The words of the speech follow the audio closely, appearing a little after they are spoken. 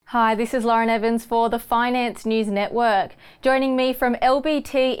Hi, this is Lauren Evans for the Finance News Network. Joining me from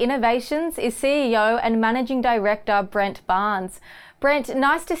LBT Innovations is CEO and Managing Director Brent Barnes. Brent,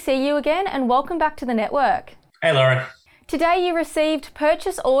 nice to see you again and welcome back to the network. Hey, Lauren. Today you received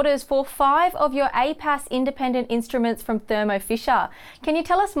purchase orders for 5 of your APAS independent instruments from Thermo Fisher. Can you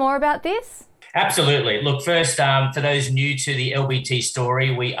tell us more about this? Absolutely. Look, first, for those new to the LBT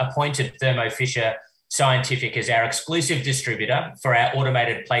story, we appointed Thermo Fisher Scientific as our exclusive distributor for our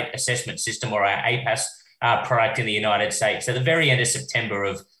automated plate assessment system, or our APAS product in the United States at the very end of September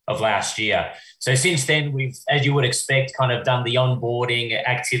of last year. So since then, we've, as you would expect, kind of done the onboarding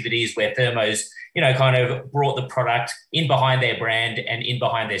activities where Thermo's, kind of brought the product in behind their brand and in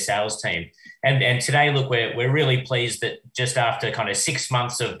behind their sales team. And today, look, we're really pleased that just after kind of 6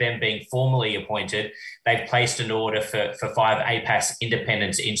 months of them being formally appointed, they've placed an order for 5 APAS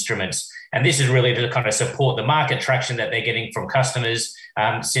independence instruments. And this is really to kind of support the market traction that they're getting from customers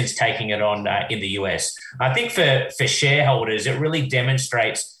since taking it on in the US. I think for shareholders, it really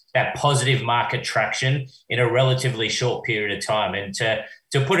demonstrates that positive market traction in a relatively short period of time. And to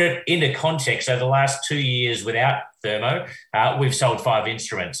put it into context, over the last 2 years without Thermo, we've sold 5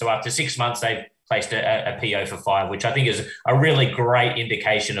 instruments. So after 6 months, they've placed a PO for 5, which I think is a really great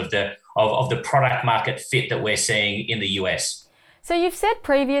indication of the product market fit that we're seeing in the US. So you've said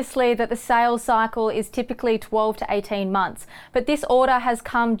previously that the sales cycle is typically 12 to 18 months, but this order has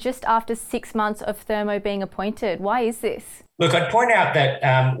come just after 6 months of Thermo being appointed. Why is this? Look, I'd point out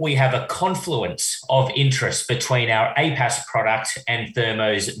that we have a confluence of interest between our APAS product and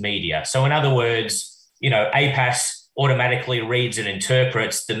Thermo's media. So in other words, APAS automatically reads and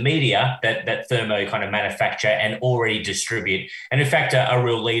interprets the media that Thermo kind of manufacture and already distribute. And in fact, are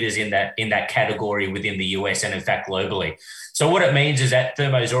real leaders in that category within the US and in fact globally. So what it means is that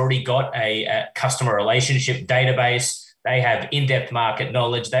Thermo's already got a customer relationship database. They have in-depth market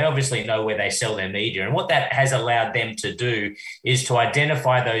knowledge. They obviously know where they sell their media. And what that has allowed them to do is to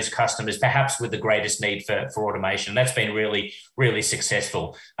identify those customers, perhaps with the greatest need for automation. That's been really, really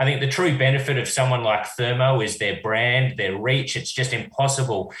successful. I think the true benefit of someone like Thermo is their brand, their reach. It's just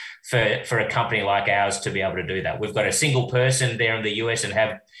impossible for a company like ours to be able to do that. We've got a single person there in the US and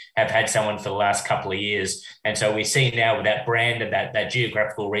have had someone for the last couple of years. And so we see now with that brand and that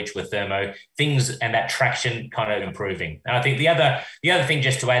geographical reach with Thermo, things and that traction kind of improving. And I think the other thing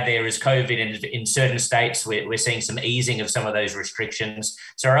just to add there is COVID in certain states, we're seeing some easing of some of those restrictions.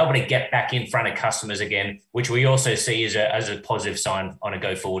 So we're able to get back in front of customers again, which we also see as a positive sign on a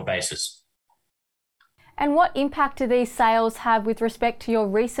go-forward basis. And what impact do these sales have with respect to your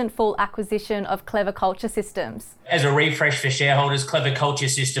recent full acquisition of Clever Culture Systems? As a refresh for shareholders, Clever Culture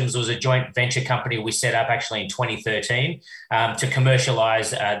Systems was a joint venture company we set up actually in 2013 to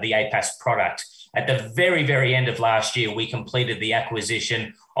commercialize the APAS product. At the very, very end of last year, we completed the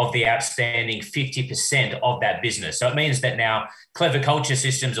acquisition of the outstanding 50% of that business. So it means that now Clever Culture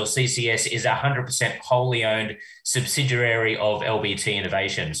Systems, or CCS, is 100% wholly owned subsidiary of LBT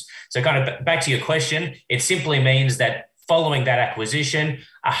Innovations. So kind of back to your question, it simply means that following that acquisition,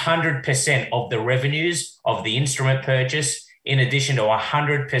 100% of the revenues of the instrument purchase, in addition to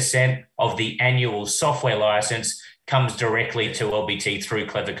 100% of the annual software license, comes directly to LBT through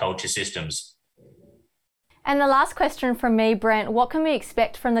Clever Culture Systems. And the last question from me, Brent, what can we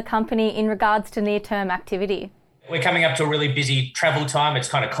expect from the company in regards to near-term activity? We're coming up to a really busy travel time. It's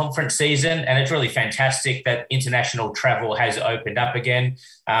kind of conference season, and it's really fantastic that international travel has opened up again.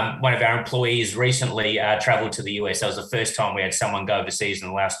 One of our employees recently traveled to the US. That was the first time we had someone go overseas in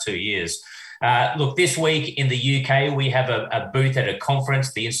the last 2 years. Look, this week in the UK, we have a booth at a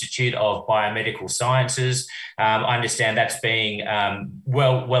conference, the Institute of Biomedical Sciences. I understand that's being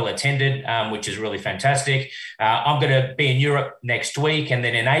well attended, which is really fantastic. I'm going to be in Europe next week. And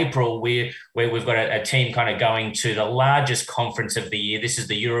then in April, we've got a team kind of going to the largest conference of the year. This is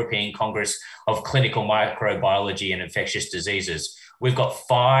the European Congress of Clinical Microbiology and Infectious Diseases. We've got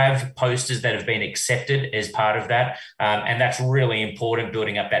 5 posters that have been accepted as part of that. And that's really important,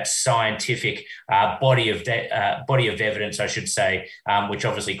 building up that scientific body of evidence, I should say, which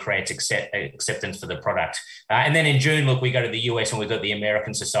obviously creates acceptance for the product. And then in June, look, we go to the US and we've got the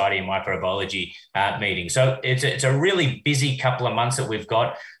American Society of Microbiology meeting. So it's a really busy couple of months that we've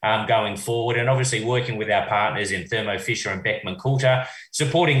got going forward, and obviously working with our partners in Thermo Fisher and Beckman Coulter,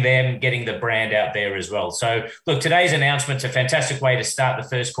 supporting them, getting the brand out there as well. So look, today's announcement's a fantastic way to start the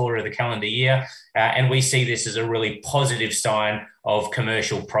first quarter of the calendar year, and we see this as a really positive sign of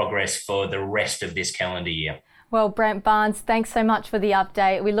commercial progress for the rest of this calendar year. Well, Brent Barnes, thanks so much for the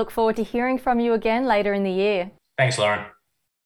update. We look forward to hearing from you again later in the year. Thanks, Lauren.